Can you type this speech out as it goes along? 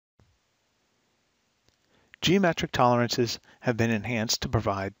Geometric tolerances have been enhanced to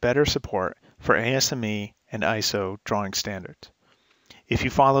provide better support for ASME and ISO drawing standards. If you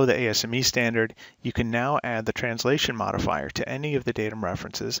follow the ASME standard, you can now add the translation modifier to any of the datum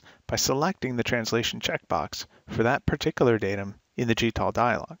references by selecting the translation checkbox for that particular datum in the GTOL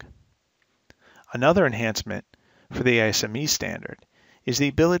dialog. Another enhancement for the ASME standard is the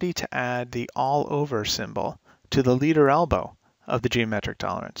ability to add the all over symbol to the leader elbow of the geometric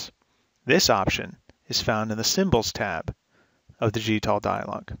tolerance. This option is found in the Symbols tab of the GTOL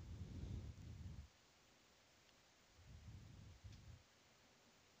dialog.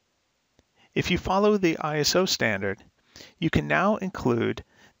 If you follow the ISO standard, you can now include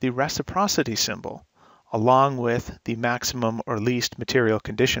the reciprocity symbol along with the maximum or least material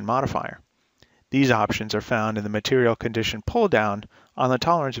condition modifier. These options are found in the material condition pull-down on the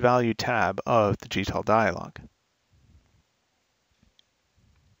tolerance value tab of the GTOL dialog.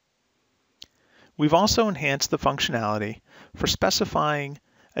 We've also enhanced the functionality for specifying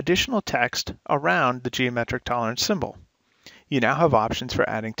additional text around the geometric tolerance symbol. You now have options for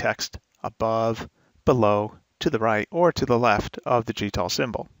adding text above, below, to the right, or to the left of the GTOL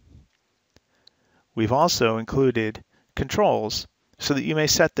symbol. We've also included controls so that you may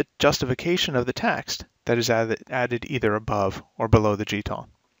set the justification of the text that is added either above or below the GTOL.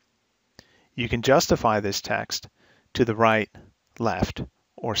 You can justify this text to the right, left,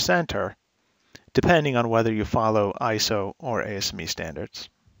 or center, depending on whether you follow ISO or ASME standards.